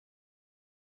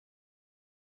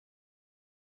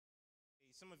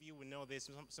Some of you will know this,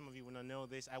 some of you will not know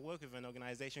this. I work with an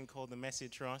organization called the Mercy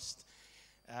Trust.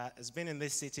 It's been in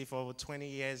this city for over 20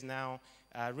 years now,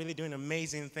 really doing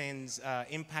amazing things,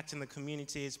 impacting the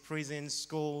communities, prisons,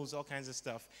 schools, all kinds of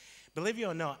stuff. Believe it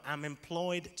or not, I'm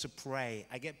employed to pray.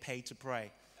 I get paid to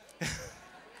pray.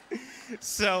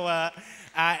 So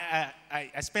I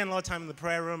spend a lot of time in the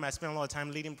prayer room. I spend a lot of time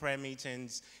leading prayer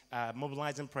meetings,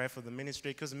 mobilizing prayer for the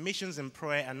ministry, because missions and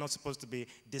prayer are not supposed to be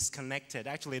disconnected.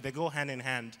 Actually, they go hand in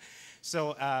hand.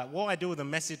 So what I do with the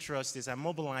Mercy Trust is I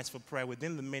mobilize for prayer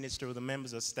within the ministry with the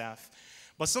members of staff.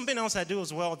 But something else I do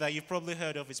as well that you've probably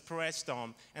heard of is Prayer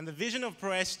Storm. And the vision of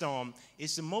Prayer Storm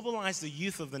is to mobilize the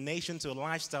youth of the nation to a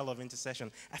lifestyle of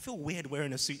intercession. I feel weird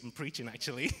wearing a suit and preaching,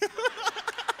 actually.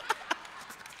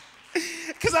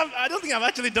 Because I don't think I've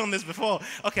actually done this before.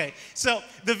 Okay, so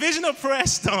the vision of Prayer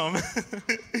Storm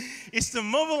is to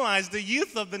mobilize the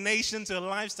youth of the nation to a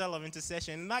lifestyle of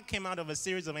intercession. And that came out of a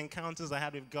series of encounters I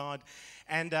had with God.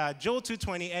 And Joel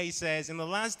 2:28 says, "In the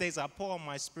last days I pour out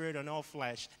my spirit on all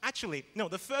flesh." Actually, no,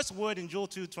 the first word in Joel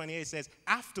 2:28 says,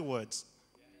 afterwards.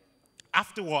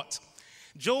 After what?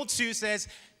 Joel 2 says,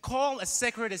 "Call a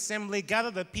sacred assembly, gather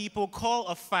the people, call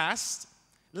a fast.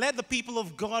 Let the people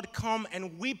of God come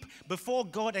and weep before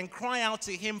God and cry out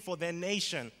to him for their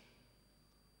nation."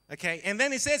 Okay, and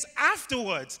then it says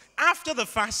afterwards, after the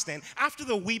fasting, after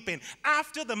the weeping,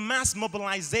 after the mass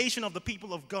mobilization of the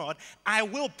people of God, I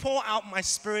will pour out my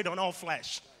spirit on all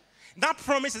flesh. That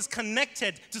promise is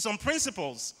connected to some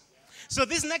principles. So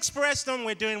this next prayer storm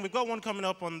we're doing, we've got one coming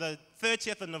up on the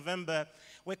 30th of November.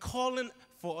 We're calling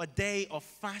for a day of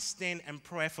fasting and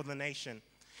prayer for the nation.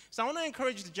 So I want to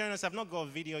encourage you to join us. I've not got a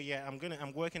video yet.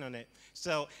 I'm working on it.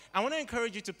 So I want to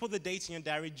encourage you to put the dates in your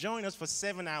diary. Join us for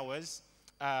 7 hours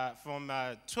from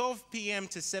 12 p.m.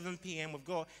 to 7 p.m. We've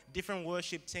got different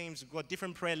worship teams. We've got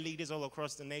different prayer leaders all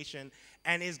across the nation.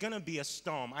 And it's going to be a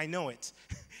storm. I know it.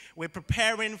 We're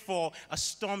preparing for a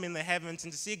storm in the heavens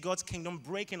and to see God's kingdom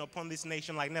breaking upon this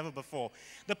nation like never before.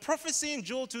 The prophecy in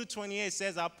Joel 2:28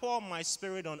 says, "I'll pour my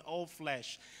spirit on all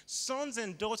flesh. Sons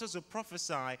and daughters will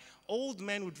prophesy. Old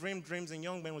men will dream dreams and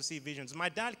young men will see visions." My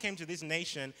dad came to this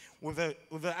nation with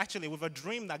a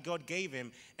dream that God gave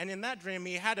him. And in that dream,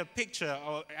 he had a picture,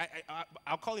 or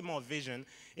I'll call it more a vision.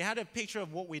 He had a picture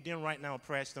of what we're doing right now at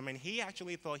Prayer Storm, and he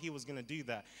actually thought he was going to do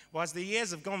that. But as the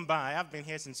years have gone by, I've been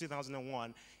here since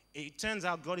 2001, it turns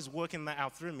out God is working that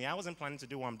out through me. I wasn't planning to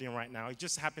do what I'm doing right now. It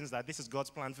just happens that this is God's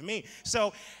plan for me.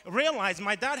 So realize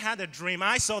my dad had a dream.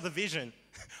 I saw the vision.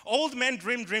 Old men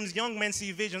dream dreams, young men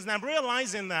see visions. And I'm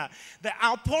realizing that the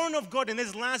outpouring of God in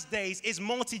these last days is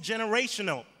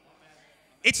multi-generational.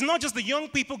 It's not just the young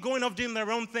people going off doing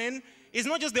their own thing. It's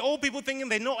not just the old people thinking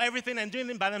they know everything and doing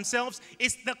it by themselves.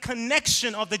 It's the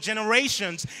connection of the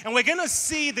generations. And we're going to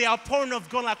see the outpouring of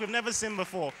God like we've never seen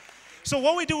before. So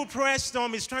what we do with Prayer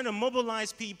Storm is trying to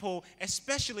mobilize people,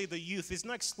 especially the youth. It's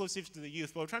not exclusive to the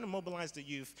youth, but we're trying to mobilize the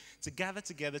youth to gather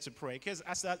together to pray. Because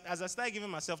as I started giving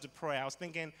myself to prayer, I was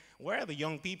thinking, where are the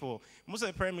young people? Most of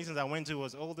the prayer meetings I went to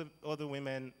was older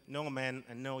women, no men,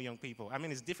 and no young people. I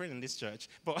mean, it's different in this church.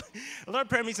 But a lot of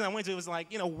prayer meetings I went to was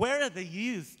like, where are the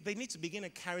youth? They need to begin to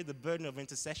carry the burden of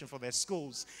intercession for their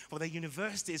schools, for their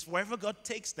universities, wherever God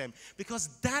takes them. Because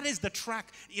that is the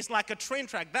track. It's like a train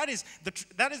track. That is the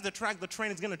track the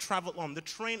train is going to travel on, the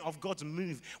train of God's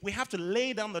move. We have to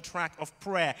lay down the track of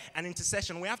prayer and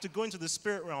intercession. We have to go into the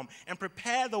spirit realm and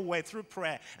prepare the way through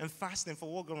prayer and fasting for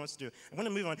what God wants to do. I'm going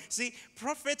to move on. See,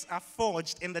 prophets are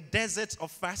forged in the deserts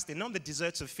of fasting, not the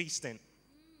deserts of feasting.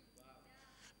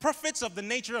 Prophets of the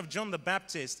nature of John the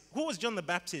Baptist. Who was John the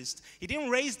Baptist? He didn't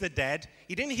raise the dead.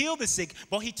 He didn't heal the sick,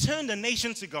 but he turned the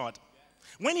nation to God.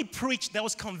 When he preached, there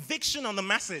was conviction on the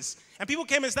masses. And people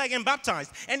came and started getting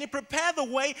baptized. And he prepared the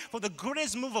way for the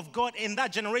greatest move of God in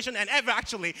that generation and ever,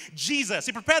 actually, Jesus.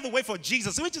 He prepared the way for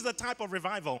Jesus, which is a type of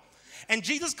revival. And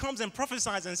Jesus comes and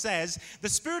prophesies and says, the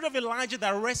spirit of Elijah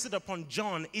that rested upon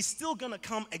John is still going to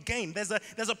come again. There's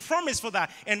a promise for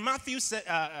that. In Matthew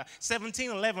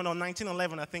 17:11 or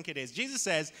 19:11, I think it is. Jesus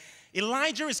says,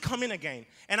 Elijah is coming again.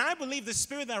 And I believe the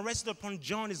spirit that rested upon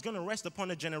John is going to rest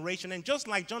upon a generation. And just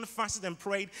like John fasted and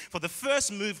prayed for the first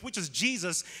move, which is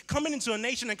Jesus coming into a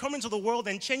nation and coming into the world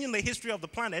and changing the history of the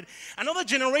planet, another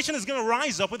generation is going to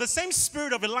rise up with the same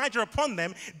spirit of Elijah upon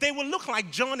them. They will look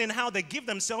like John in how they give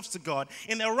themselves to God,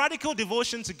 in their radical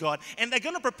devotion to God. And they're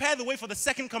going to prepare the way for the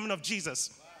second coming of Jesus.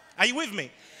 Are you with me?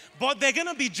 But they're going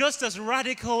to be just as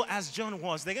radical as John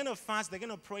was. They're going to fast, they're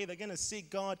going to pray, they're going to seek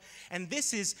God. And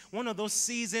this is one of those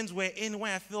seasons where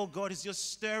I feel God is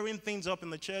just stirring things up in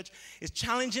the church. It's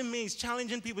challenging me, it's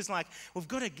challenging people. It's like, we've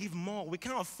got to give more. We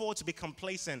can't afford to be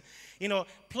complacent.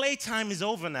 Playtime is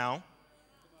over now.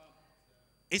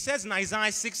 It says in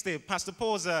Isaiah 60, Pastor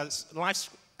Paul's life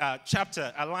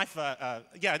chapter, life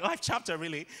chapter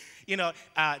really,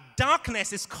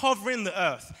 darkness is covering the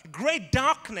earth. Great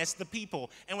darkness, the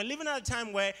people. And we're living at a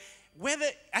time where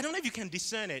I don't know if you can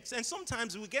discern it. And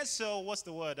sometimes we get so,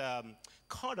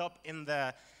 caught up in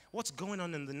what's going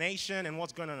on in the nation and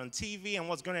what's going on TV and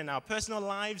what's going on in our personal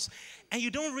lives. And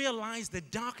you don't realize the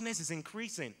darkness is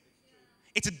increasing.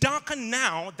 It's darker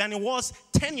now than it was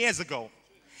 10 years ago.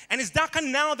 And it's darker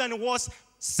now than it was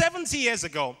 70 years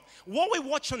ago. What we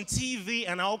watch on TV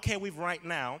and are okay with right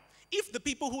now, if the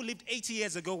people who lived 80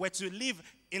 years ago were to live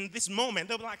in this moment,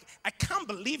 they'll be like, I can't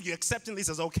believe you're accepting this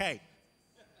as okay.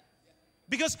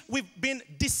 Because we've been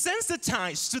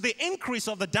desensitized to the increase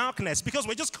of the darkness because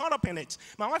we're just caught up in it.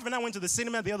 My wife and I went to the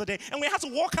cinema the other day and we had to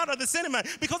walk out of the cinema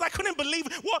because I couldn't believe,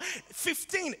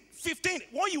 15,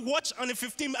 what you watch on the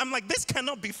 15, I'm like, this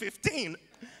cannot be 15.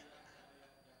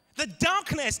 The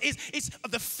darkness is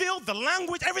the filth, the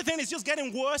language, everything is just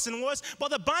getting worse and worse. But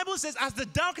the Bible says as the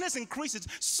darkness increases,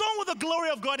 so will the glory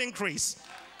of God increase.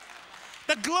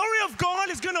 The glory of God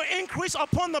is going to increase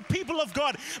upon the people of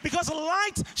God because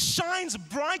light shines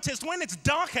brightest when it's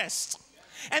darkest.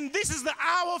 And this is the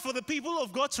hour for the people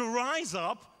of God to rise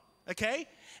up, okay,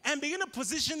 and begin to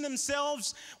position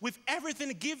themselves with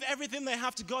everything, give everything they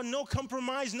have to God, no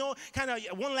compromise, no kind of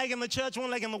one leg in the church,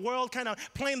 one leg in the world, kind of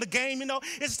playing the game,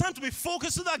 It's time to be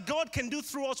focused so that God can do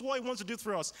through us what he wants to do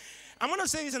through us. I'm going to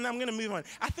say this and I'm going to move on.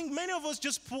 I think many of us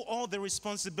just put all the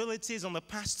responsibilities on the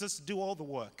pastors to do all the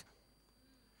work.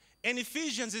 In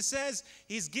Ephesians, it says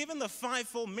he's given the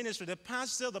fivefold ministry, the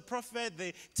pastor, the prophet,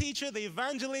 the teacher, the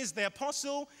evangelist, the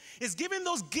apostle. He's giving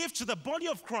those gifts to the body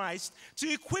of Christ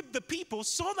to equip the people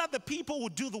so that the people will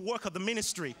do the work of the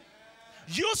ministry.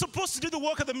 You're supposed to do the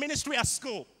work of the ministry at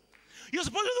school. You're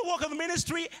supposed to do the work of the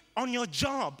ministry on your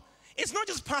job. It's not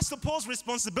just Pastor Paul's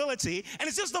responsibility, and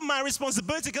it's just not my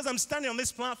responsibility because I'm standing on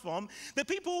this platform. The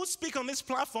people who speak on this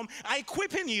platform are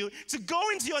equipping you to go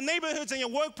into your neighborhoods and your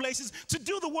workplaces to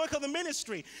do the work of the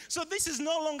ministry. So this is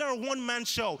no longer a one-man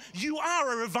show. You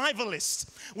are a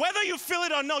revivalist. Whether you feel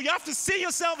it or not, you have to see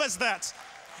yourself as that.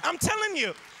 I'm telling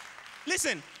you.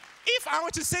 Listen, if I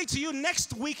were to say to you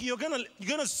next week you're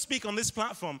gonna speak on this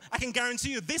platform, I can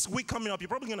guarantee you this week coming up, you're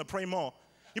probably going to pray more.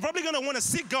 You're probably going to want to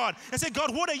seek God and say,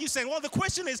 God, what are you saying? Well, the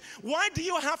question is, why do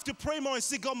you have to pray more and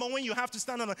seek God more when you have to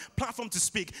stand on a platform to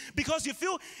speak? Because you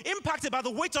feel impacted by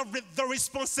the weight of the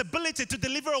responsibility to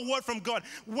deliver a word from God.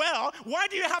 Well, why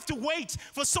do you have to wait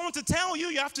for someone to tell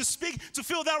you have to speak to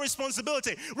feel that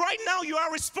responsibility? Right now, you are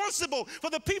responsible for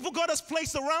the people God has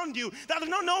placed around you that do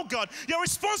not know God. You're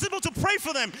responsible to pray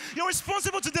for them. You're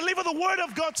responsible to deliver the word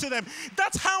of God to them.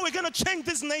 That's how we're going to change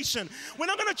this nation. We're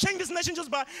not going to change this nation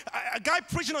just by a guy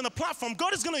preaching on the platform.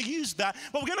 God is going to use that,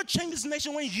 but we're going to change this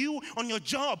nation when you, on your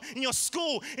job, in your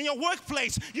school, in your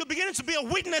workplace, you're beginning to be a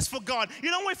witness for God.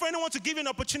 You don't wait for anyone to give you an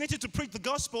opportunity to preach the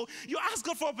gospel. You ask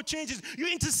God for opportunities. You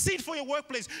intercede for your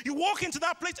workplace. You walk into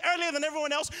that place earlier than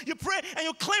everyone else. You pray and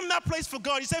you claim that place for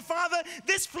God. You say, Father,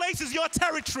 this place is your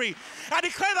territory. I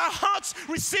declare that hearts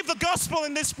receive the gospel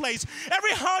in this place.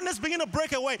 Every hardness begin to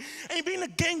break away and you begin to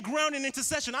gain ground in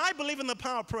intercession. I believe in the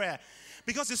power of prayer.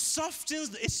 Because it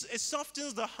softens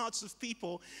the hearts of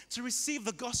people to receive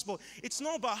the gospel. It's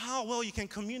not about how well you can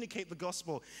communicate the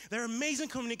gospel. There are amazing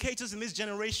communicators in this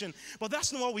generation, but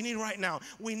that's not what we need right now.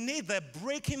 We need the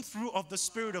breaking through of the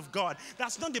Spirit of God.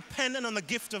 That's not dependent on the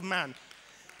gift of man.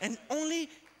 And only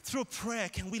through prayer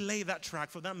can we lay that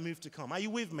track for that move to come. Are you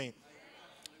with me?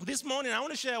 This morning, I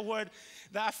want to share a word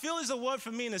that I feel is a word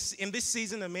for me in this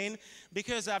season,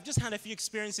 because I've just had a few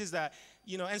experiences that,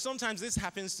 and sometimes this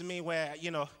happens to me where,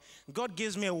 God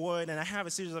gives me a word and I have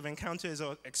a series of encounters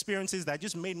or experiences that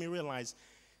just made me realize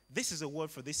this is a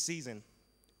word for this season.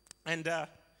 And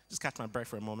just catch my breath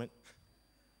for a moment.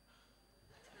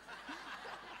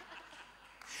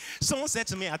 Someone said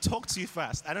to me, I talk too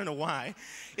fast. I don't know why.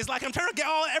 It's like I'm trying to get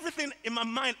everything in my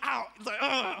mind out. It's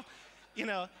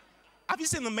like, have you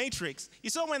seen The Matrix? You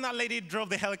saw when that lady drove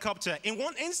the helicopter. In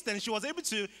one instant, she was able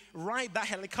to ride that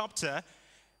helicopter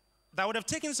that would have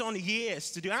taken someone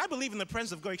years to do. And I believe in the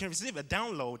presence of God, you can receive a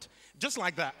download just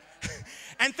like that.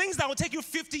 And things that would take you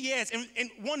 50 years, in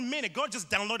 1 minute, God just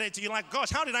downloaded it to you. Like, gosh,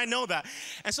 how did I know that?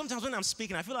 And sometimes when I'm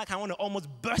speaking, I feel like I want to almost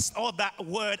burst all that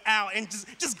word out and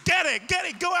just get it,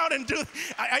 go out and do it.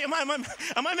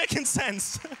 Am I making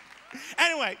sense?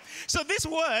 Anyway, so this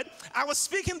word, I was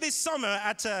speaking this summer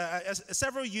at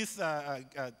several youth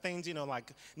things,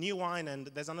 like New Wine, and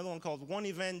there's another one called One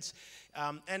Event.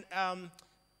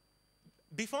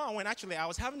 Before I went, actually, I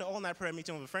was having an all-night prayer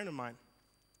meeting with a friend of mine.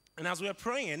 And as we were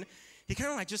praying, he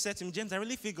kind of just said to me, James, I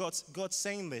really feel God's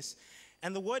saying this.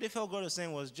 And the word I felt God was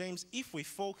saying was, James, if we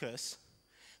focus,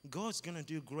 God's going to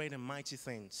do great and mighty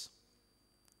things.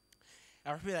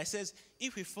 I repeat, it says,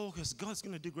 if we focus, God's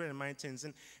going to do great and mighty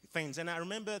things. And I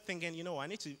remember thinking, I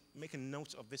need to make a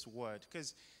note of this word,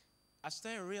 because I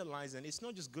started realizing it's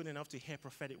not just good enough to hear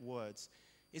prophetic words.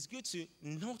 It's good to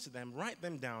note them, write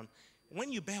them down,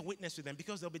 when you bear witness to them,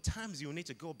 because there'll be times you'll need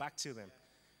to go back to them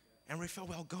and refer,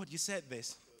 well, God, you said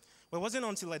this. Well, it wasn't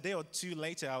until a day or two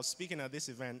later I was speaking at this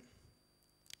event,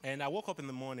 and I woke up in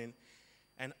the morning,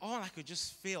 and all I could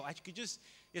just feel,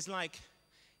 it's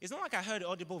not like I heard the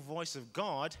audible voice of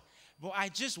God, but I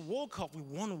just woke up with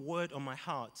one word on my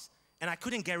heart, and I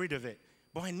couldn't get rid of it.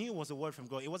 But I knew it was a word from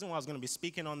God. It wasn't what I was going to be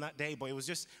speaking on that day, but it was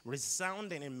just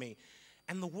resounding in me.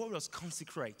 And the word was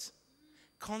consecrate.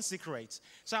 Consecrate.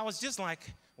 So I was just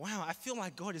like, wow, I feel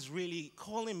like God is really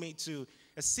calling me to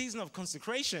a season of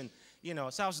consecration.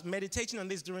 So I was meditating on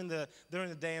this during the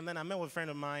day, and then I met with a friend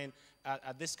of mine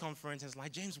at this conference. And it's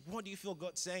like, James, what do you feel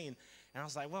God's saying? And I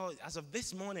was like, well, as of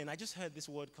this morning, I just heard this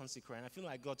word consecrate, and I feel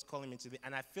like God's calling me to this,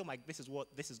 and I feel like this is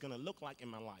what this is going to look like in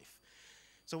my life.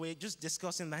 So we're just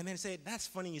discussing that, and then I said, that's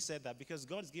funny you said that, because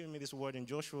God is giving me this word in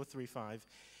Joshua 3:5. You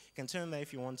can turn there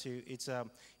if you want to. It's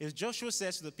Joshua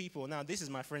says to the people, now this is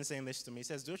my friend saying this to me. He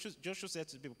says, Joshua said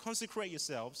to the people, consecrate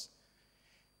yourselves,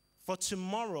 for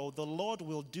tomorrow the Lord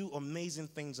will do amazing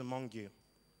things among you.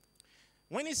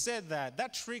 When he said that,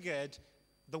 that triggered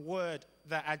the word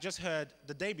that I just heard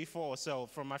the day before or so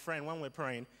from my friend when we're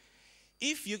praying.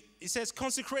 It says,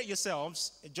 consecrate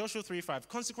yourselves, Joshua 3:5,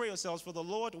 consecrate yourselves, for the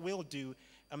Lord will do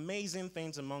amazing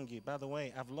things among you. By the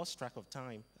way, I've lost track of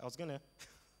time. I was going to...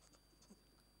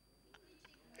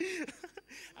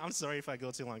 I'm sorry if I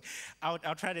go too long.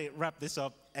 I'll try to wrap this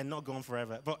up and not go on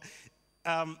forever. But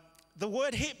the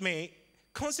word hit me,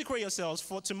 consecrate yourselves,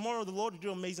 for tomorrow the Lord will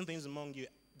do amazing things among you.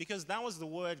 Because that was the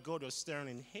word God was stirring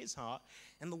in his heart.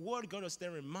 And the word God was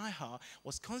stirring in my heart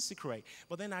was consecrate.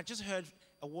 But then I just heard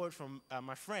a word from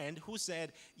my friend who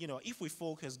said, if we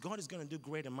focus, God is going to do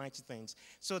great and mighty things.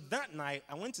 So that night,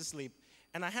 I went to sleep,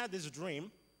 and I had this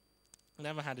dream. I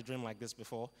never had a dream like this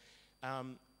before.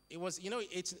 It was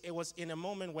in a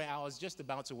moment where I was just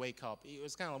about to wake up. It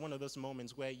was kind of like one of those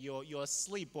moments where you're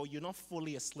asleep, or you're not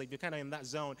fully asleep. You're kind of in that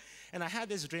zone. And I had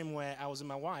this dream where I was with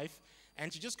my wife,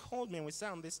 and she just called me, and we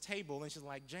sat on this table, and she's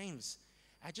like, James,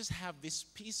 I just have this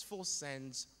peaceful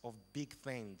sense of big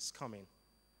things coming.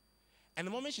 And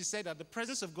the moment she said that, the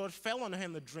presence of God fell on her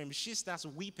in the dream. She starts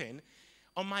weeping.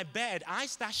 On my bed, I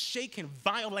start shaking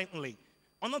violently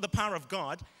under the power of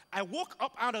God. I woke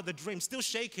up out of the dream, still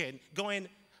shaking, going,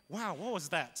 wow, what was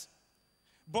that?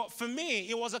 But for me,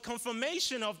 it was a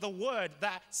confirmation of the word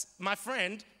that my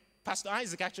friend, Pastor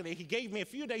Isaac, actually, he gave me a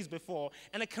few days before,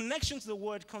 and a connection to the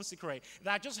word consecrate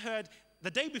that I just heard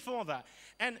the day before that.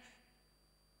 And,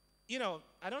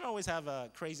 I don't always have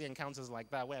crazy encounters like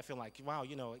that where I feel like, wow,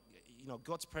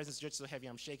 God's presence is just so heavy,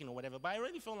 I'm shaking or whatever. But I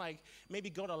really feel like maybe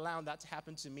God allowed that to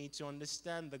happen to me to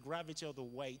understand the gravity of the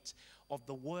weight of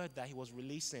the word that he was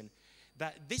releasing,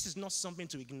 that this is not something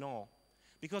to ignore.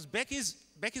 Because Becky's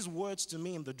words to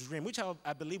me in the dream, which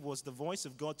I believe was the voice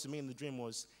of God to me in the dream,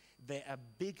 was, there are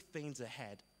big things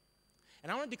ahead.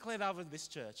 And I want to declare that over this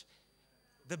church.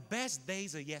 The best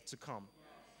days are yet to come.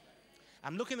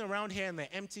 I'm looking around here in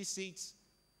the empty seats.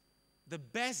 The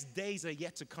best days are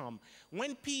yet to come.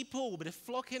 When people will be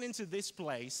flocking into this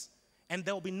place, and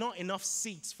there will be not enough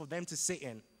seats for them to sit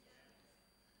in.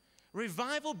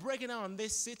 Revival breaking out in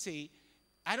this city,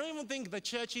 I don't even think the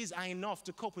churches are enough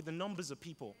to cope with the numbers of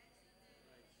people.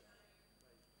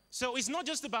 So it's not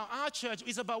just about our church,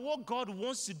 it's about what God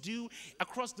wants to do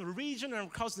across the region and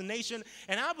across the nation.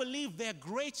 And I believe there are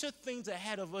greater things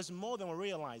ahead of us more than we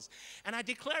realize. And I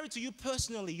declare it to you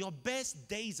personally, your best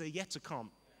days are yet to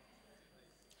come.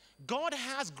 God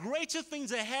has greater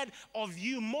things ahead of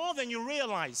you more than you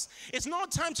realize. It's not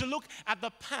time to look at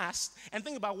the past and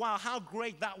think about, wow, how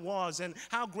great that was and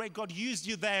how great God used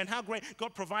you there and how great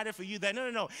God provided for you there.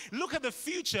 No. Look at the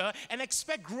future and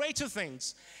expect greater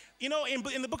things.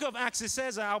 In the book of Acts, it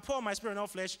says, I'll pour my spirit in all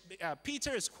flesh.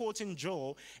 Peter is quoting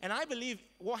Joel, and I believe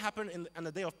what happened on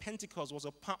the day of Pentecost was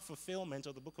a part fulfillment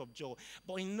of the book of Joel.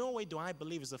 But in no way do I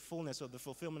believe it's the fullness of the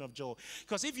fulfillment of Joel.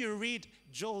 Because if you read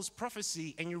Joel's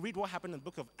prophecy and you read what happened in the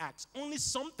book of Acts, only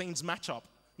some things match up,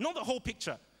 not the whole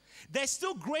picture. There's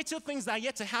still greater things that are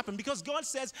yet to happen, because God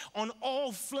says, on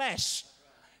all flesh.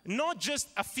 Not just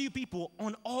a few people,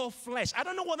 on all flesh. I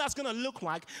don't know what that's going to look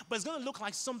like, but it's going to look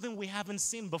like something we haven't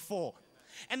seen before.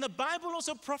 And the Bible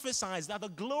also prophesies that the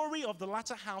glory of the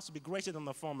latter house will be greater than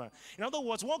the former. In other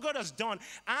words, what God has done,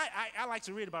 I like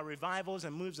to read about revivals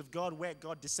and moves of God where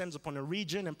God descends upon a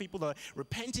region and people are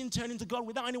repenting, turning to God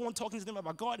without anyone talking to them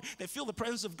about God. They feel the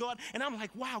presence of God. And I'm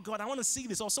like, wow, God, I want to see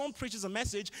this. Or someone preaches a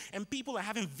message and people are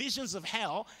having visions of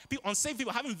hell. Unsaved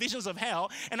people having visions of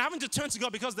hell and having to turn to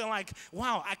God because they're like,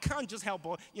 wow, I can't just help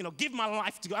but, give my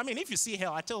life to God. I mean, if you see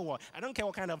hell, I tell you what, I don't care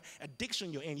what kind of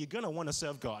addiction you're in, you're going to want to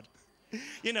serve God.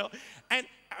 And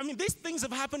I mean, these things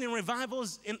have happened in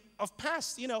revivals of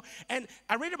past, and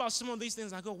I read about some of these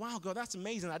things and I go, wow, God, that's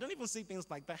amazing. I don't even see things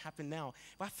like that happen now.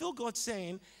 But I feel God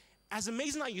saying, as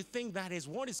amazing as you think that is,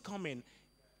 what is coming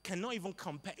cannot even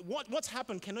compare. What's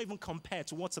happened cannot even compare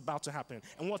to what's about to happen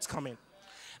and what's coming.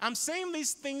 I'm saying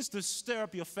these things to stir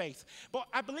up your faith. But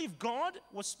I believe God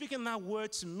was speaking that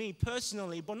word to me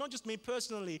personally, but not just me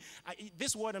personally.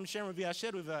 This word I'm sharing with you, I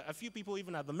shared with a few people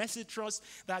even at the Message Trust,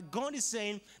 that God is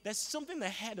saying there's something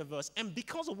ahead of us. And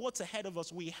because of what's ahead of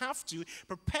us, we have to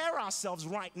prepare ourselves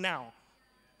right now.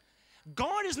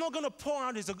 God is not going to pour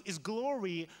out his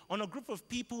glory on a group of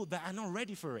people that are not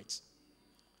ready for it.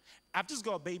 I've just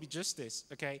got a baby justice,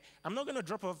 okay? I'm not going to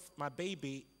drop off my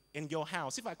baby in your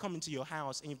house. If I come into your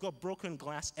house and you've got broken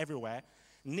glass everywhere,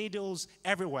 needles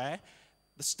everywhere,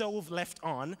 the stove left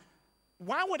on,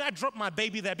 why would I drop my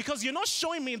baby there? Because you're not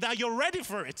showing me that you're ready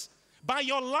for it. By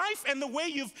your life and the way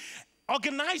you've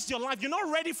organized your life, you're not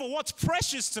ready for what's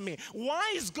precious to me.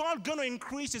 Why is God going to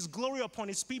increase his glory upon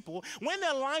his people when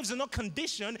their lives are not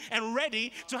conditioned and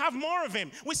ready to have more of him?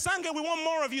 We sang it, we want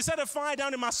more of you. Set a fire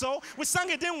down in my soul. We sang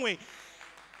it, didn't we?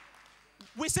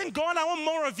 We saying, God, I want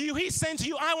more of you. He's saying to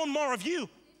you, I want more of you.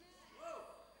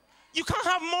 You can't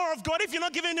have more of God if you're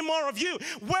not giving him more of you.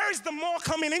 Where is the more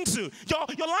coming into?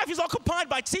 Your life is occupied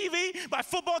by TV, by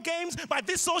football games, by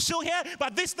this social here, by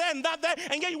this there and that there,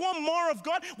 and yet you want more of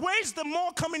God. Where is the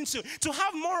more coming to? To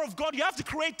have more of God, you have to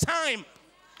create time.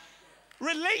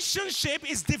 Relationship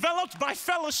is developed by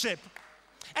fellowship.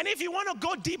 And if you want to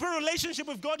go deeper in relationship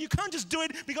with God, you can't just do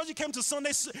it because you came to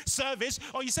Sunday service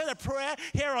or you said a prayer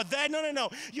here or there. No.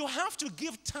 You have to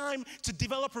give time to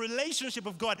develop a relationship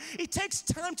with God. It takes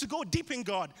time to go deep in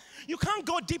God. You can't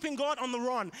go deep in God on the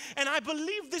run. And I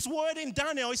believe this word in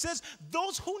Daniel. It says,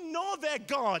 those who know their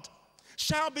God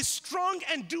shall be strong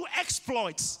and do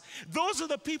exploits. Those are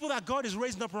the people that God is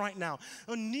raising up right now.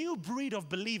 A new breed of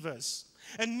believers.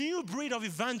 A new breed of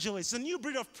evangelists, a new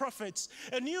breed of prophets,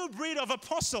 a new breed of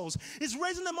apostles. He's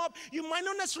raising them up. You might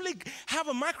not necessarily have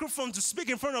a microphone to speak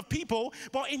in front of people,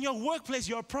 but in your workplace,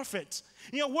 you're a prophet.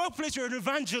 In your workplace, you're an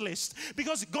evangelist.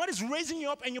 Because God is raising you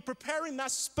up and you're preparing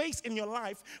that space in your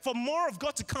life for more of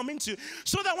God to come into.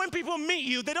 So that when people meet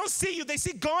you, they don't see you, they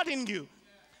see God in you.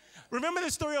 Remember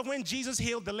the story of when Jesus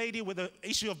healed the lady with the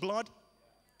issue of blood?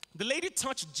 The lady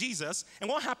touched Jesus, and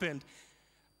what happened?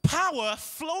 Power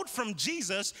flowed from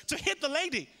Jesus to hit the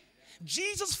lady.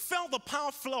 Jesus felt the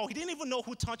power flow. He didn't even know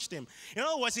who touched him. In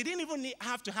other words, he didn't even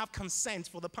have to have consent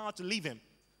for the power to leave him.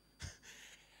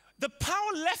 The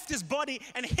power left his body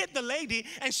and hit the lady,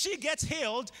 and she gets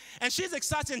healed, and she's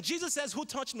excited. And Jesus says, who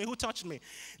touched me? Who touched me?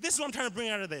 This is what I'm trying to bring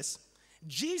out of this.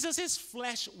 Jesus'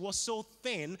 flesh was so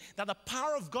thin that the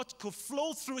power of God could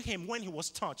flow through him when he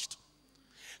was touched.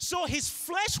 So his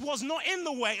flesh was not in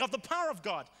the way of the power of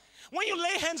God. When you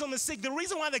lay hands on the sick, the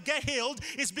reason why they get healed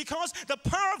is because the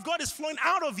power of God is flowing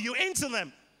out of you into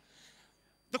them.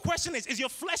 The question is your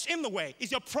flesh in the way? Is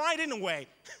your pride in the way?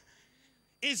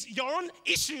 Is your own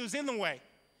issues in the way?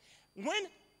 When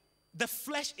the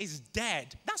flesh is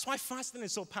dead, that's why fasting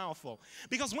is so powerful.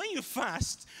 Because when you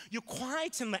fast, you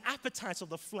quieten the appetites of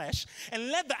the flesh and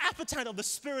let the appetite of the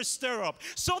spirit stir up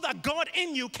so that God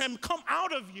in you can come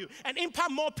out of you and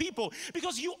impact more people.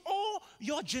 Because you owe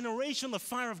your generation the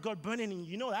fire of God burning in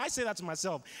you. You know, I say that to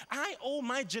myself. I owe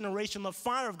my generation the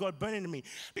fire of God burning in me.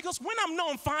 Because when I'm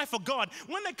not on fire for God,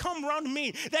 when they come around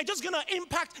me, they're just going to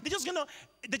impact, they're just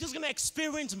going to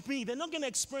experience me. They're not going to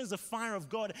experience the fire of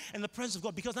God and the presence of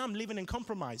God because I'm living in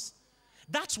compromise.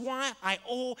 That's why I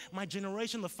owe my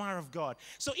generation the fire of God.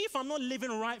 So if I'm not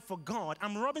living right for God,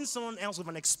 I'm robbing someone else of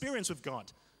an experience with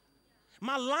God.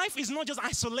 My life is not just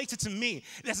isolated to me.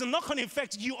 There's a knock-on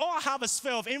effect. You all have a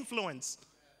sphere of influence.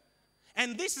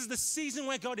 And this is the season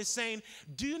where God is saying,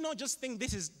 do not just think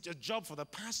this is a job for the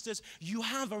pastors. You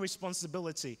have a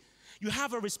responsibility. You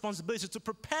have a responsibility to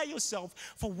prepare yourself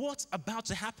for what's about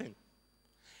to happen.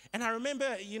 And I remember,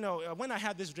 when I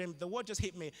had this dream, the word just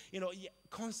hit me,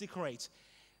 consecrate.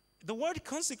 The word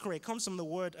consecrate comes from the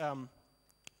word,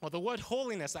 or the word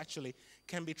holiness actually,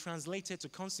 can be translated to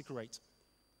consecrate.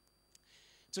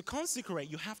 To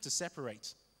consecrate, you have to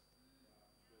separate.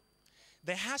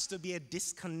 there has to be a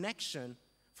disconnection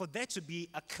for there to be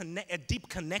a deep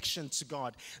connection to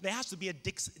God. There has to be a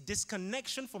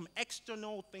disconnection from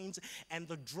external things and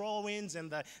the drawings and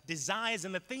the desires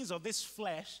and the things of this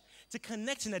flesh to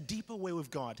connect in a deeper way with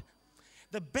God.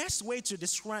 The best way to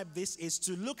describe this is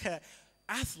to look at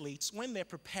athletes when they're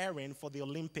preparing for the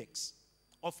Olympics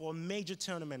or for a major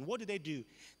tournament. What do?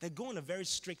 They go on a very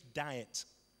strict diet.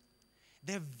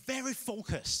 They're very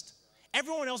focused.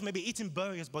 Everyone else may be eating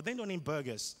burgers, but they don't eat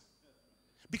burgers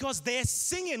because they're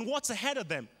singing what's ahead of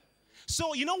them.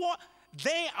 So you know what?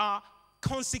 They are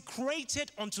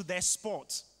consecrated unto their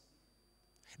sport.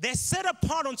 They're set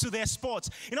apart unto their sport.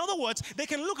 In other words, they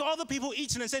can look at other people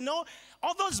eating and say, no,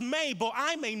 others may, but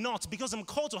I may not because I'm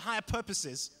called to higher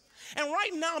purposes. And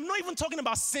right now, I'm not even talking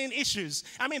about sin issues.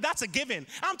 I mean, that's a given.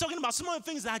 I'm talking about some of the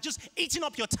things that are just eating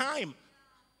up your time.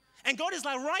 And God is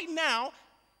like, right now,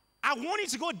 I want you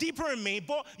to go deeper in me,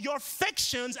 but your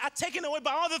affections are taken away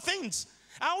by other things.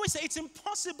 I always say it's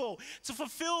impossible to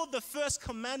fulfill the first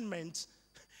commandment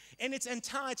in its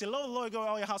entirety. Love the Lord, go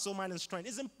all your heart, soul, mind, and strength.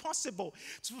 It's impossible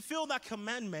to fulfill that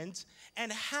commandment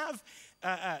and have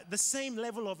the same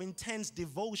level of intense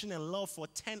devotion and love for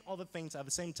 10 other things at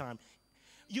the same time.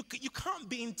 You can't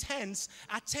be intense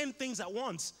at 10 things at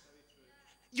once.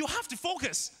 You have to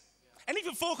focus. And if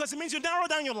you focus, it means you narrow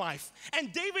down your life.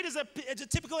 And David is a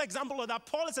typical example of that.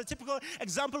 Paul is a typical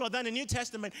example of that in the New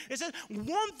Testament. It says,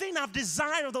 one thing I've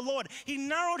desired of the Lord. He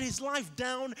narrowed his life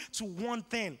down to one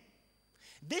thing.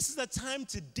 This is the time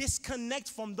to disconnect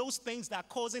from those things that are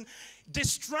causing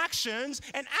distractions.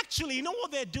 And actually, you know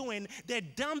what they're doing? They're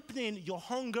dampening your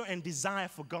hunger and desire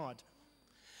for God.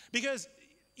 Because,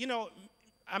 you know,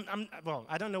 well,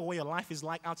 I don't know what your life is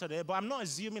like outside there, but I'm not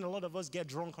assuming a lot of us get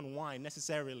drunk on wine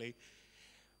necessarily.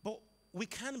 But we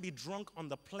can be drunk on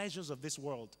the pleasures of this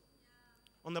world,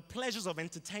 on the pleasures of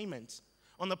entertainment,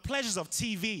 on the pleasures of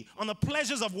TV, on the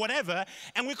pleasures of whatever,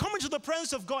 and we come into the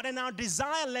presence of God and our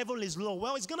desire level is low.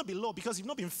 Well, it's going to be low because you've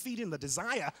not been feeding the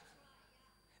desire.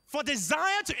 For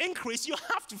desire to increase, you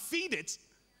have to feed it.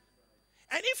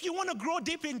 And if you want to grow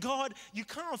deep in God, you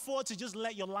can't afford to just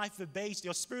let your life be based,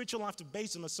 your spiritual life be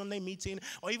based on a Sunday meeting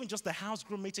or even just a house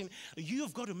group meeting. You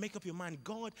have got to make up your mind,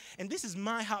 God, and this is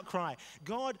my heart cry.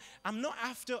 God, I'm not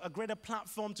after a greater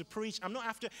platform to preach.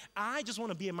 I just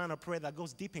want to be a man of prayer that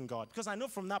goes deep in God because I know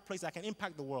from that place I can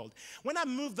impact the world. When I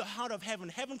move the heart of heaven,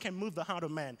 heaven can move the heart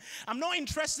of man. I'm not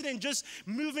interested in just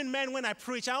moving men when I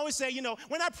preach. I always say, you know,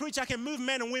 when I preach, I can move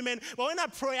men and women, but when I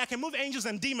pray, I can move angels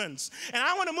and demons. And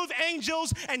I want to move angels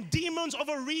and demons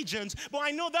over regions, but I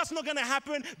know that's not going to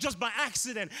happen just by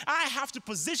accident. I have to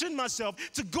position myself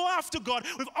to go after God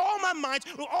with all my might,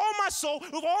 with all my soul,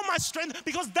 with all my strength,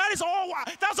 because that's all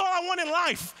I want in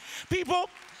life.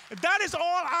 People, that is all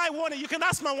I want. You can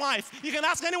ask my wife. You can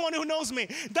ask anyone who knows me.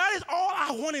 That is all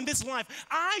I want in this life.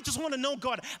 I just want to know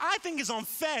God. I think it's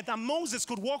unfair that Moses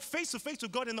could walk face to face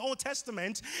with God in the Old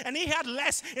Testament, and he had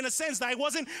less in a sense that he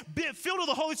wasn't filled with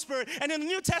the Holy Spirit. And in the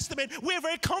New Testament, we're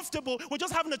very comfortable with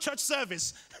just having a church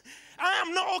service. I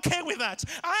am not okay with that.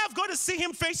 I have got to see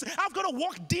him face. I've got to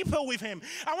walk deeper with him.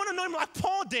 I want to know him like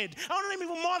Paul did. I want to know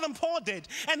him even more than Paul did.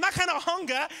 And that kind of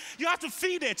hunger, you have to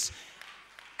feed it.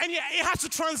 And it has to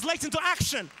translate into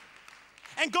action.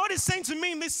 And God is saying to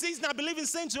me in this season, I believe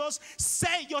He's saying to us,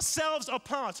 set yourselves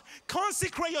apart.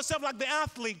 Consecrate yourself like the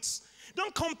athletes.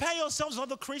 Don't compare yourselves with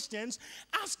other Christians.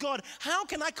 Ask God, how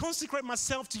can I consecrate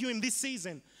myself to you in this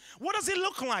season? What does it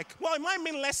look like? Well, it might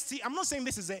mean less TV. I'm not saying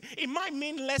this is it. It might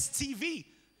mean less TV.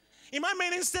 It might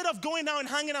mean instead of going out and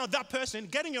hanging out with that person,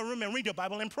 get in your room and read your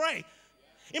Bible and pray.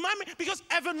 It might mean, because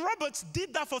Evan Roberts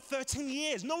did that for 13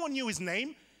 years. No one knew his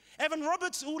name. Evan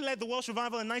Roberts, who led the Welsh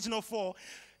Revival in 1904,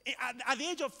 at the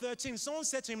age of 13, someone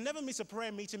said to him, never miss a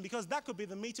prayer meeting because that could be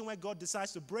the meeting where God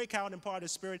decides to break out and pour out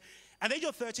His Spirit. At the age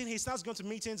of 13, he starts going to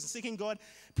meetings, seeking God,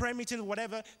 prayer meetings,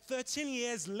 whatever. 13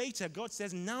 years later, God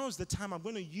says, now is the time I'm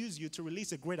going to use you to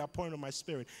release a great outpouring of my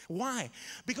Spirit. Why?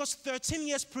 Because 13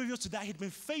 years previous to that, he'd been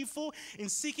faithful in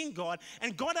seeking God,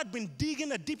 and God had been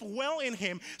digging a deep well in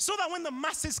him so that when the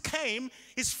masses came,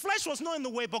 his flesh was not in the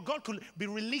way, but God could be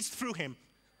released through him.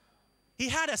 He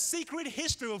had a secret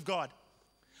history of God.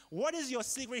 What is your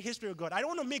secret history of God? I don't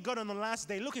want to meet God on the last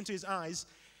day, look into His eyes,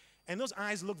 and those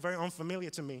eyes look very unfamiliar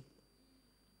to me.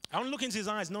 I want to look into His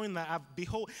eyes knowing that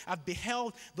I've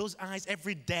beheld those eyes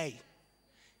every day.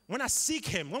 When I seek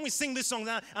Him, when we sing this song,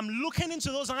 I'm looking into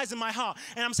those eyes in my heart,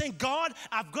 and I'm saying, God,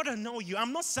 I've got to know You.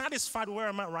 I'm not satisfied where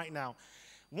I'm at right now.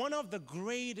 One of the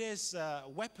greatest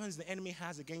weapons the enemy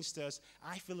has against us,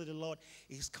 I feel it a lot,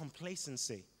 is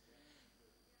complacency.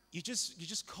 you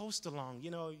just coast along.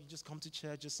 You just come to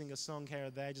church, just sing a song here or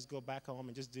there, just go back home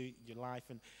and just do your life.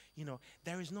 And,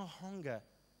 there is no hunger.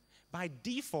 By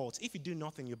default, if you do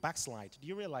nothing, you backslide. Do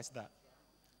you realize that?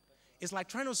 It's like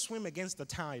trying to swim against the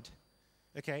tide.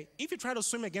 Okay? If you try to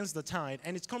swim against the tide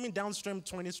and it's coming downstream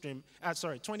 20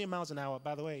 miles an hour.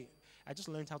 By the way, I just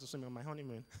learned how to swim on my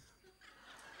honeymoon.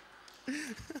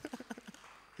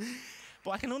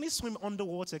 But I can only swim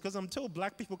underwater because I'm told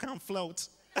black people can't float.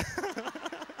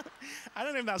 I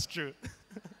don't know if that's true.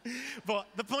 But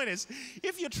the point is,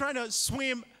 if you're trying to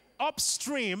swim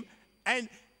upstream and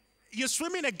you're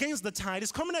swimming against the tide,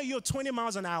 it's coming at you at 20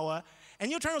 miles an hour, and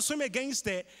you're trying to swim against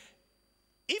it,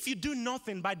 if you do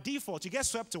nothing, by default, you get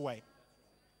swept away.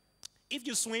 If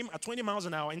you swim at 20 miles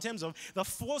an hour, in terms of the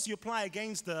force you apply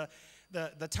against the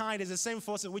tide is the same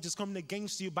force which is coming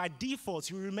against you, by default,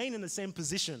 you remain in the same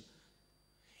position.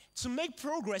 To make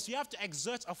progress, you have to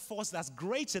exert a force that's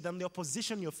greater than the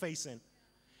opposition you're facing.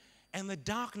 And the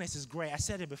darkness is great. I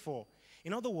said it before.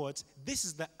 In other words, this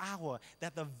is the hour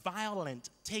that the violent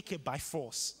take it by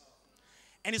force.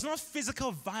 And it's not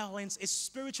physical violence, it's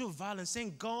spiritual violence,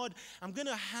 saying, God, I'm going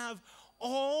to have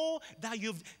all that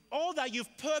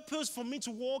you've purposed for me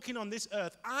to walk in on this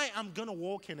earth. I am going to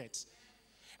walk in it.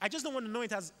 I just don't want to know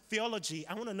it as theology.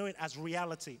 I want to know it as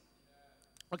reality.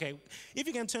 Okay, if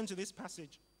you can turn to this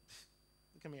passage.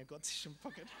 Look at me, I got tissue in my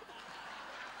pocket.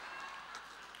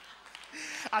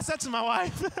 I said to my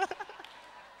wife,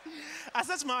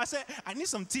 I said, I need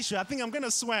some tissue. I think I'm going to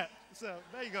sweat. So,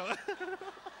 there you go.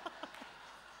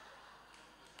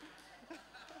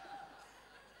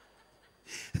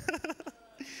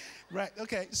 Right,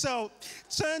 okay. So,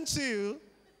 turn to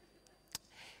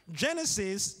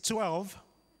Genesis 12,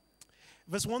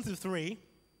 verse 1 through 3.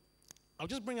 I'll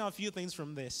just bring out a few things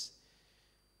from this.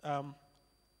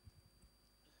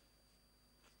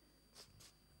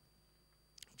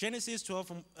 Genesis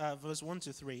 12, verse 1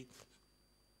 to 3.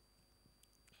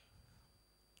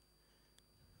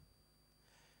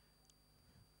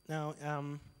 Now,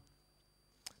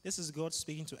 this is God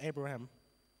speaking to Abraham.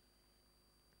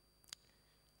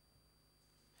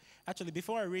 Actually,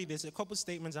 before I read this, a couple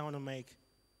statements I want to make.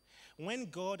 When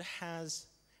God has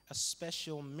a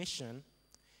special mission,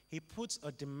 He puts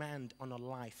a demand on a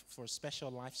life for a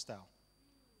special lifestyle.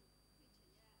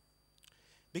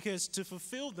 Because to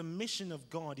fulfill the mission of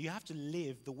God, you have to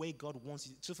live the way God wants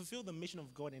you. To fulfill the mission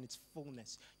of God in its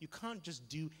fullness, you can't just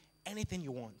do anything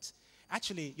you want.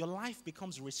 Actually, your life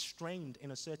becomes restrained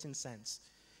in a certain sense.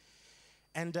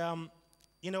 And,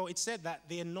 it said that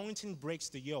the anointing breaks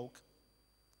the yoke.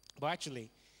 But actually,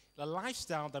 the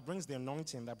lifestyle that brings the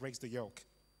anointing that breaks the yoke.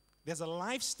 There's a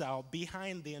lifestyle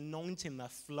behind the anointing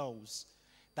that flows,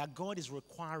 that God is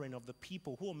requiring of the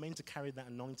people who are meant to carry that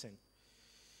anointing.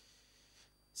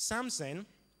 Samson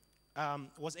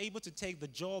was able to take the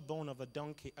jawbone of a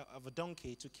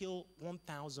donkey to kill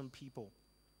 1,000 people.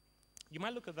 You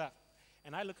might look at that,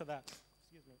 and I look at that,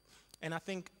 and I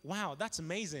think, wow, that's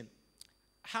amazing.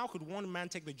 How could one man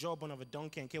take the jawbone of a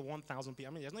donkey and kill 1,000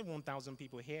 people? I mean, there's not 1,000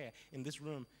 people here in this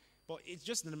room, but it's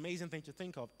just an amazing thing to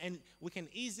think of. And we can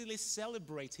easily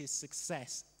celebrate his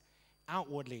success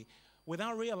outwardly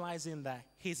without realizing that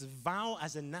his vow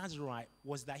as a Nazirite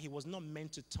was that he was not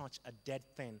meant to touch a dead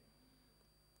thing.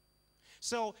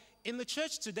 So in the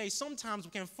church today, sometimes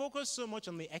we can focus so much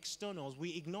on the externals,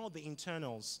 we ignore the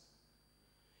internals.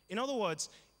 In other words,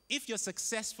 if you're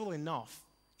successful enough,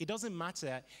 it doesn't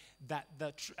matter that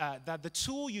the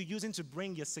tool you're using to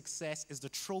bring your success is the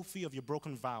trophy of your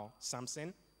broken vow,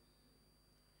 Samson.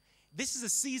 This is a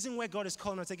season where God is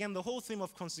calling us, again, the whole theme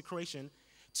of consecration,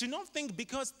 to not think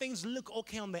because things look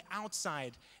okay on the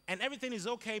outside and everything is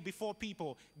okay before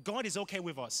people, God is okay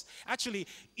with us. Actually,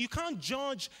 you can't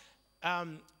judge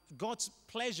God's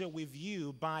pleasure with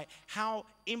you by how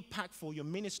impactful your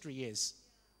ministry is.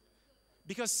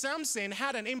 Because Samson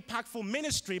had an impactful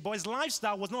ministry, but his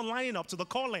lifestyle was not lining up to the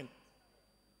calling.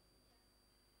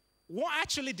 What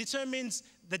actually determines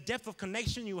the depth of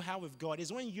connection you have with God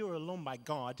is when you're alone by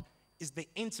God, is the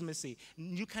intimacy.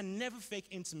 You can never fake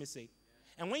intimacy.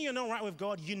 And when you're not right with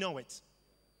God, you know it.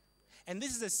 And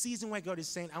this is a season where God is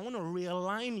saying, I want to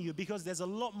realign you because there's a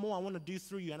lot more I want to do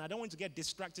through you. And I don't want to get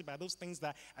distracted by those things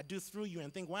that I do through you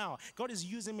and think, wow, God is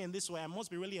using me in this way. I must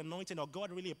be really anointed or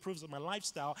God really approves of my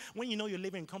lifestyle when you know you're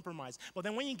living in compromise. But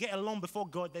then when you get alone before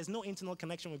God, there's no internal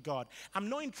connection with God. I'm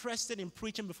not interested in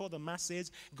preaching before the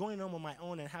masses, going on my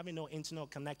own and having no internal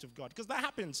connect with God. Because that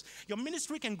happens. Your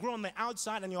ministry can grow on the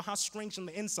outside and your heart shrinks on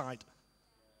the inside.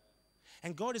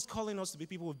 And God is calling us to be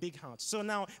people with big hearts. So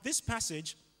now, this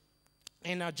passage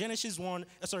in Genesis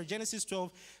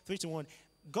 12, 3-1,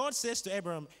 God says to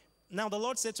Abraham, Now the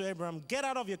Lord said to Abraham, get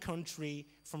out of your country,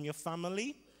 from your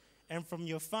family, and from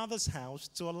your father's house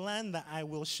to a land that I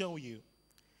will show you.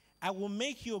 I will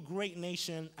make you a great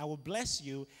nation. I will bless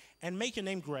you and make your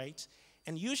name great,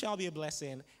 and you shall be a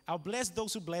blessing. I'll bless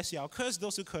those who bless you. I'll curse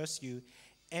those who curse you.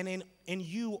 And in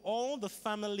you, all the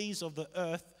families of the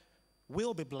earth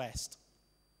will be blessed.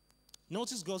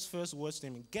 Notice God's first words to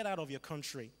him, get out of your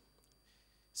country.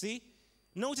 See?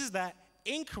 Notice that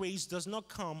increase does not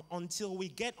come until we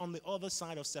get on the other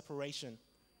side of separation.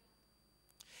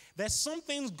 There's some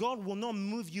things God will not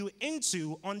move you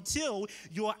into until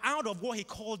you're out of what he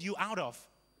called you out of.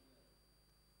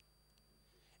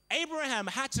 Abraham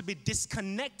had to be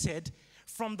disconnected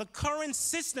from the current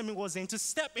system he was in to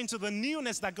step into the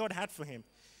newness that God had for him.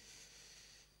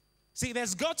 See,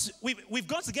 we've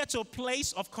got to get to a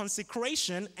place of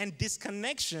consecration and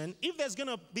disconnection if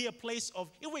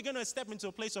we're going to step into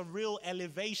a place of real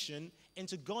elevation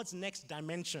into God's next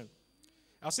dimension.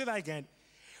 I'll say that again.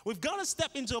 We've got to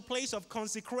step into a place of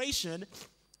consecration.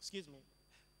 Excuse me.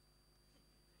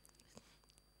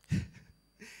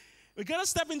 We've got to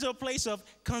step into a place of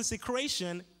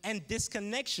consecration and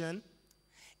disconnection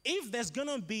if there's going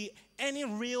to be any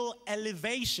real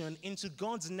elevation into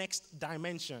God's next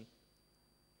dimension.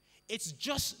 It's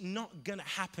just not going to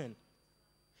happen.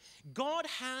 God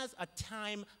has a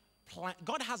time plan.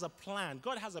 God has a plan.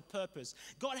 God has a purpose.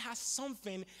 God has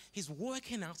something he's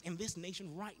working out in this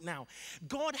nation right now.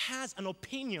 God has an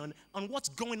opinion on what's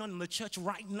going on in the church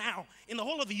right now. In the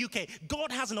whole of the UK,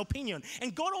 God has an opinion.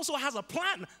 And God also has a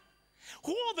plan.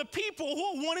 Who are the people who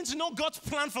are wanting to know God's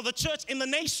plan for the church in the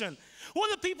nation? Who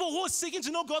are the people who are seeking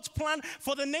to know God's plan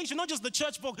for the nation, not just the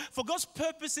church, but for God's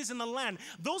purposes in the land?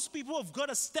 Those people have got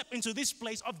to step into this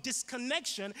place of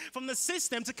disconnection from the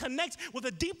system to connect with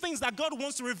the deep things that God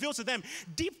wants to reveal to them.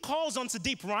 Deep calls onto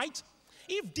deep, right?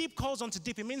 If deep calls onto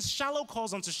deep, it means shallow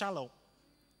calls onto shallow.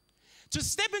 To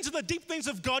step into the deep things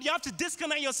of God, you have to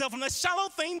disconnect yourself from the shallow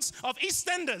things of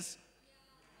EastEnders.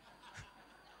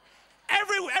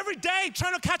 Every day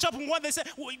trying to catch up on what they say.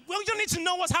 Well, you don't need to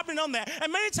know what's happening on there.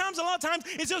 And a lot of times,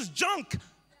 it's just junk.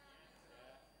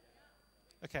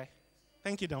 Okay.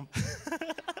 Thank you, Dom.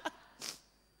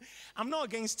 I'm not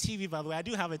against TV, by the way. I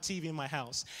do have a TV in my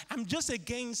house. I'm just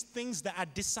against things that are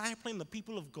discipling the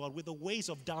people of God with the ways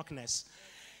of darkness.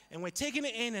 And we're taking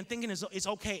it in and thinking it's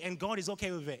okay, and God is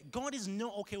okay with it. God is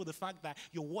not okay with the fact that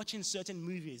you're watching certain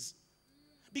movies.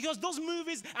 Because those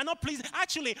movies are not pleasing.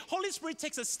 Actually, Holy Spirit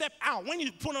takes a step out when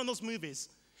you put on those movies.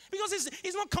 Because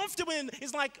he's not comfortable.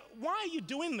 It's like, why are you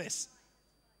doing this?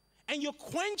 And you're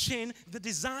quenching the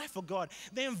desire for God.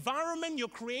 The environment you're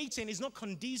creating is not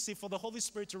conducive for the Holy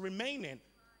Spirit to remain in.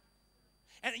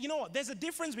 And you know what? There's a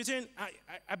difference between,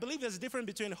 I believe there's a difference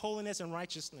between holiness and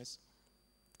righteousness.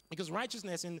 Because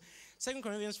righteousness, in 2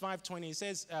 Corinthians 5:20, it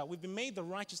says, we've been made the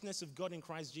righteousness of God in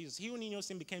Christ Jesus. He who knew no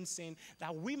sin became sin,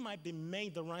 that we might be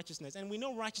made the righteousness. And we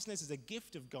know righteousness is a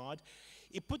gift of God.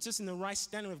 It puts us in the right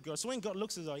standing with God. So when God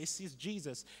looks at us, he sees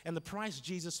Jesus and the price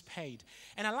Jesus paid.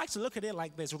 And I like to look at it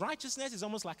like this. Righteousness is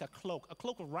almost like a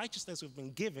cloak of righteousness we've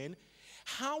been given.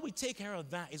 How we take care of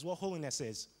that is what holiness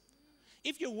is.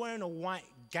 If you're wearing a white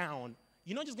gown,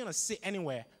 you're not just going to sit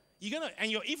anywhere.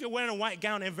 If you're wearing a white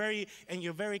gown and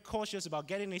you're very cautious about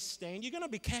getting it stained, you're gonna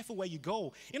be careful where you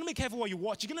go. You're gonna be careful what you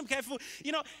watch. You're gonna be careful.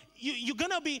 You're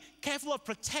gonna be careful of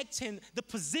protecting the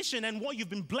position and what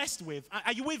you've been blessed with.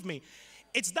 Are you with me?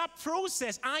 It's that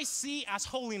process I see as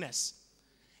holiness.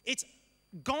 It's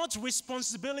God's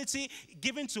responsibility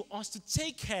given to us to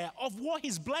take care of what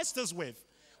He's blessed us with.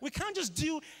 We can't just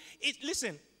do it.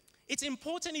 Listen. It's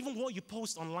important even what you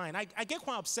post online. I get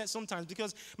quite upset sometimes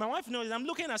because my wife knows I'm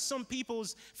looking at some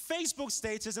people's Facebook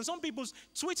status and some people's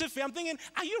Twitter feed. I'm thinking,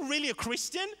 are you really a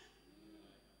Christian?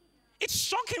 It's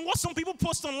shocking what some people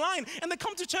post online and they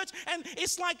come to church and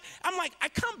I'm like, I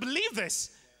can't believe this.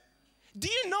 Do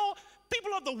you know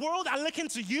people of the world are looking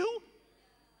to you?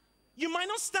 You might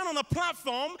not stand on a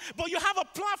platform, but you have a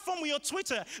platform with your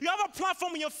Twitter. You have a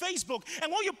platform with your Facebook.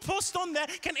 And what you post on there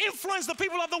can influence the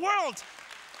people of the world.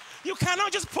 You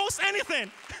cannot just post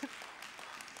anything.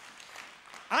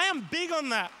 I am big on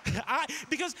that.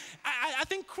 Because I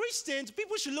think Christians,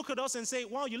 people should look at us and say,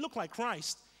 wow, you look like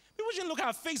Christ. People shouldn't look at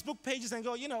our Facebook pages and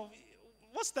go,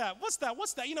 what's that?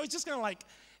 It's just kind of like,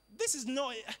 this is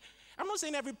no, I'm not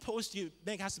saying every post you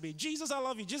make has to be, Jesus, I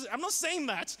love you. Jesus. I'm not saying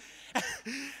that.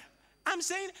 I'm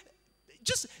saying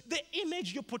just the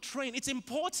image you're portraying. It's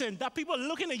important that people are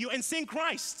looking at you and seeing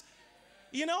Christ.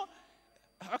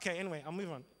 Okay, anyway, I'll move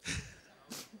on.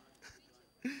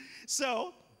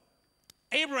 So,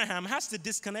 Abraham has to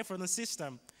disconnect from the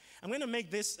system. I'm going to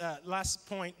make this last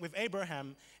point with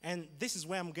Abraham, and this is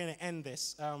where I'm going to end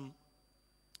this.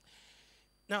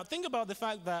 Now, think about the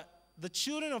fact that the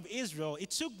children of Israel,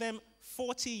 it took them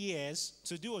 40 years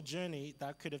to do a journey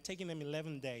that could have taken them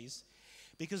 11 days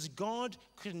because God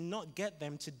could not get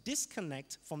them to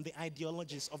disconnect from the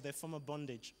ideologies of their former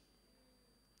bondage.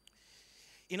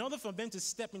 In order for them to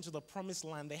step into the promised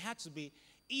land,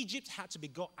 Egypt had to be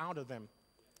got out of them.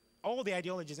 All the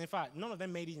ideologies, in fact, none of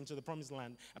them made it into the promised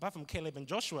land, apart from Caleb and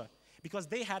Joshua, because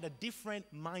they had a different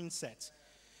mindset.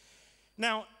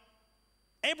 Now,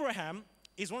 Abraham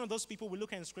is one of those people we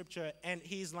look at in Scripture, and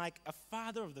he's like a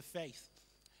father of the faith.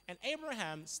 And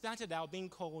Abraham started out being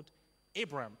called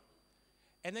Abram.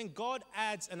 And then God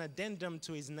adds an addendum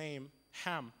to his name,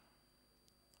 Ham.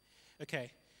 Okay.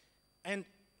 And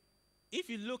if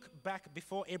you look back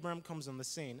before Abraham comes on the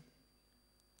scene,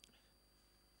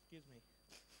 excuse me,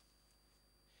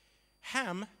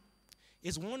 Ham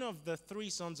is one of the three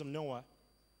sons of Noah.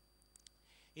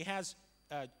 He has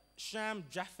Shem,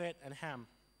 Japheth, and Ham.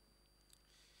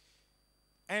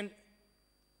 And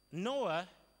Noah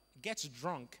gets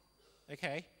drunk,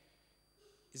 okay?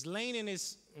 He's laying in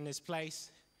his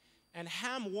place, and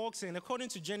Ham walks in. According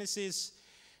to Genesis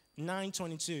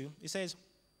 9:22, it says,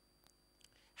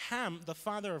 Ham, the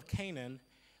father of Canaan,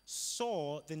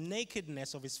 saw the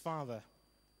nakedness of his father,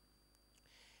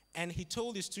 and he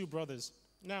told his two brothers.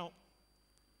 Now,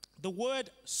 the word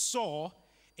saw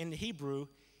in Hebrew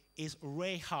is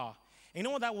reha. You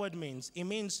know what that word means? It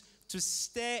means to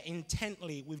stare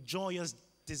intently with joyous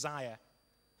desire.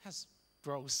 That's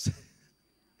gross.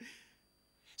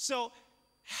 So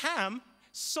Ham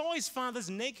saw his father's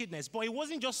nakedness, but it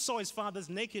wasn't just saw his father's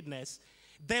nakedness.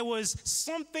 There was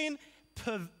something.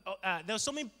 There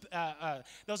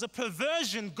was a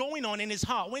perversion going on in his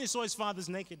heart when he saw his father's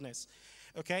nakedness.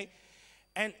 Okay,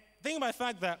 and think about the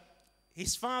fact that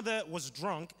his father was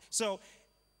drunk, so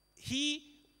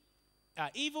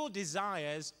evil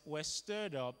desires were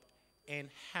stirred up in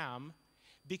Ham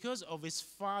because of his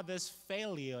father's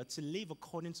failure to live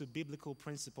according to biblical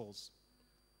principles.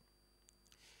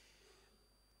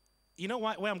 You know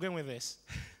where I'm going with this?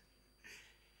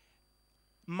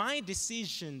 My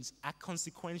decisions are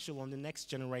consequential on the next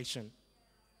generation.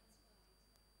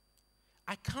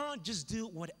 I can't just do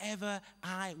whatever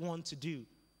I want to do.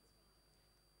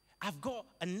 I've got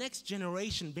a next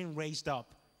generation being raised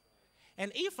up.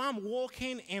 And if I'm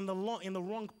walking in the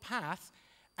wrong path,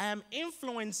 I'm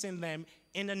influencing them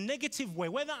in a negative way,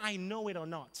 whether I know it or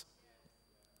not.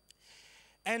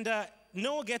 And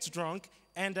Noah gets drunk,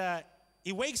 and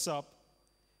he wakes up,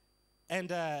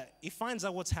 and he finds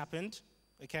out what's happened,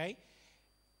 okay?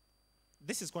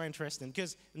 This is quite interesting,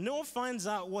 because Noah finds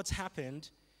out what's happened,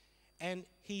 and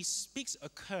he speaks a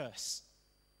curse.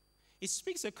 He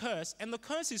speaks a curse, and the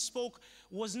curse he spoke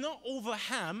was not over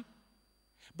Ham,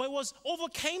 but it was over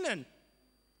Canaan.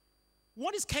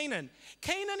 What is Canaan?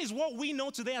 Canaan is what we know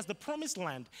today as the promised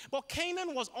land. But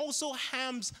Canaan was also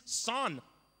Ham's son.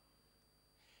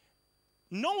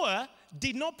 Noah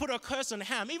did not put a curse on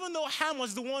Ham. Even though Ham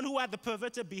was the one who had the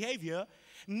perverted behavior,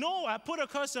 Noah put a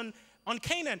curse on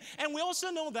Canaan. And we also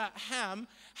know that Ham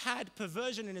had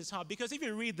perversion in his heart. Because if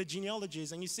you read the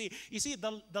genealogies and you see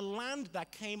the land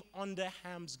that came under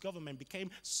Ham's government became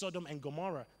Sodom and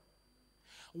Gomorrah.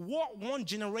 What one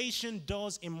generation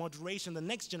does in moderation, the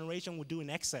next generation will do in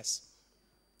excess.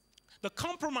 The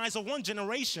compromise of one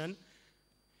generation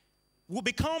will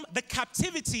become the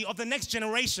captivity of the next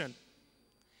generation.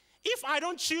 If I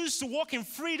don't choose to walk in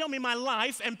freedom in my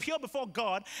life and pure before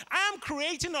God, I am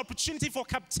creating an opportunity for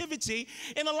captivity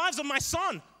in the lives of my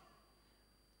son.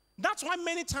 That's why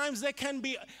many times there can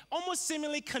be almost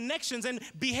similar connections and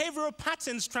behavioral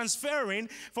patterns transferring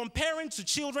from parent to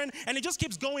children, and it just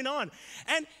keeps going on.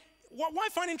 And what I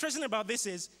find interesting about this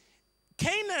is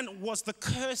Canaan was the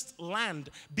cursed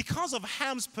land because of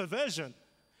Ham's perversion.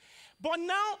 But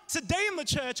now, today in the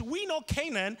church, we know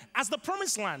Canaan as the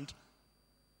promised land.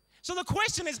 So the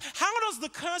question is, how does the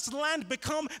cursed land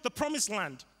become the promised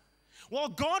land? Well,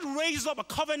 God raised up a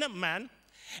covenant man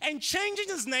and changing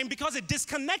his name because it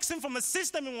disconnects him from the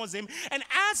system he was in and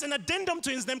adds an addendum to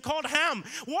his name called Ham.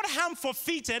 What Ham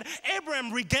forfeited,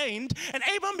 Abraham regained, and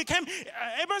Abraham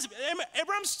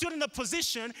stood in a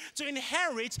position to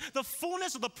inherit the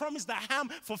fullness of the promise that Ham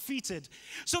forfeited.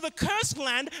 So the cursed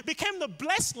land became the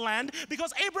blessed land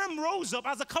because Abraham rose up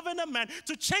as a covenant man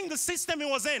to change the system he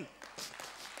was in.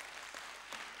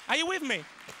 Are you with me?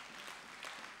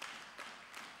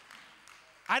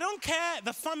 I don't care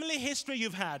the family history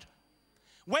you've had.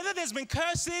 Whether there's been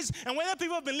curses and whether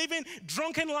people have been living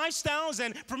drunken lifestyles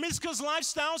and promiscuous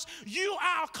lifestyles, you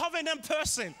are a covenant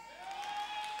person.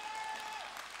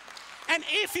 And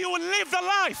if you will live the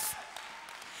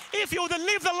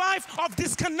life of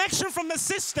disconnection from the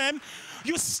system,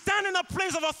 You stand in a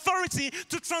place of authority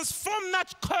to transform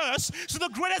that curse to the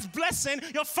greatest blessing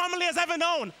your family has ever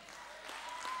known.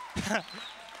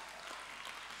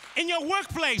 In your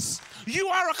workplace, you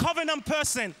are a covenant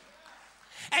person.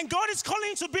 And God is calling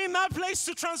you to be in that place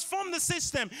to transform the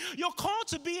system. You're called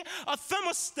to be a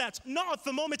thermostat, not a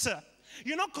thermometer.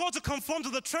 You're not called to conform to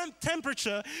the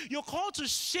temperature. You're called to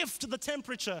shift the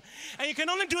temperature. And you can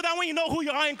only do that when you know who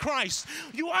you are in Christ.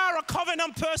 You are a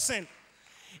covenant person.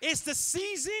 It's the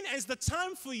season, it's the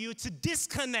time for you to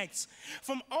disconnect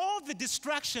from all the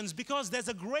distractions because there's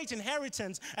a great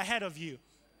inheritance ahead of you.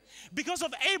 Because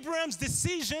of Abraham's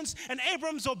decisions and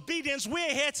Abraham's obedience,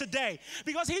 we're here today.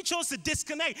 Because he chose to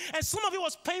disconnect. And some of it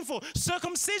was painful.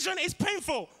 Circumcision is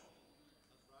painful.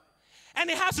 And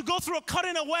it has to go through a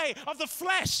cutting away of the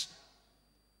flesh.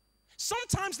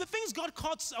 Sometimes the things God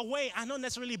cuts away are not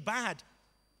necessarily bad.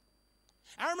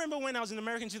 I remember when I was in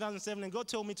America in 2007 and God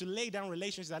told me to lay down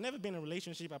relationships. I'd never been in a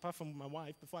relationship apart from my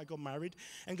wife before I got married.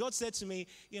 And God said to me,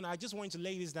 I just want you to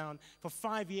lay this down for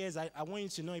 5 years. I want you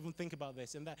to not even think about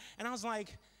this and that. And I was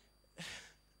like,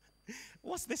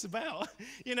 what's this about?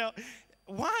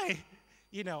 Why?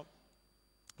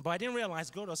 But I didn't realize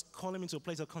God was calling me to a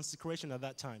place of consecration at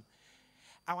that time.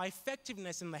 Our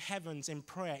effectiveness in the heavens in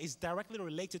prayer is directly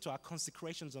related to our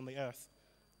consecrations on the earth.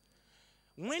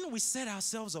 When we set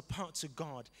ourselves apart to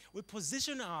God, we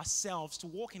position ourselves to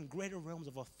walk in greater realms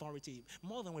of authority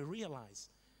more than we realize.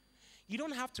 You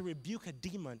don't have to rebuke a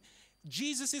demon.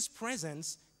 Jesus'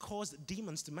 presence caused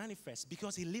demons to manifest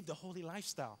because he lived a holy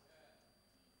lifestyle.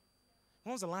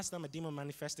 When was the last time a demon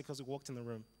manifested because he walked in the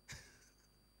room?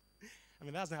 I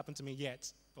mean, that hasn't happened to me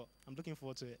yet, but I'm looking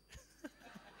forward to it.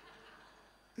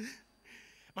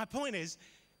 My point is,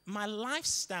 my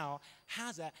lifestyle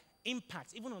has an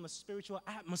impact even on the spiritual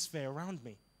atmosphere around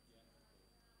me.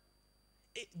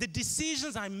 The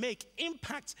decisions I make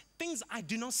impact things I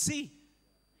do not see.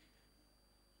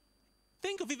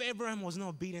 Think of if Abraham was not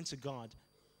obedient to God.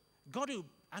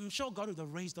 I'm sure God would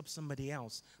have raised up somebody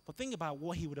else. But think about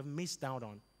what he would have missed out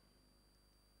on.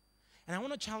 And I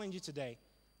want to challenge you today.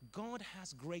 God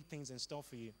has great things in store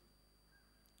for you.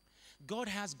 God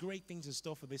has great things in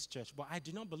store for this church. But I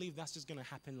do not believe that's just going to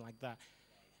happen like that.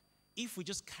 If we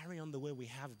just carry on the way we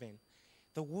have been.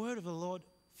 The word of the Lord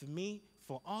for me,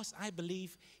 for us, I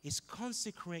believe, is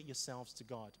consecrate yourselves to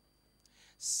God.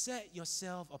 Set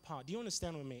yourself apart. Do you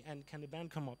understand with me? And can the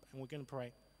band come up and we're going to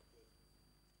pray?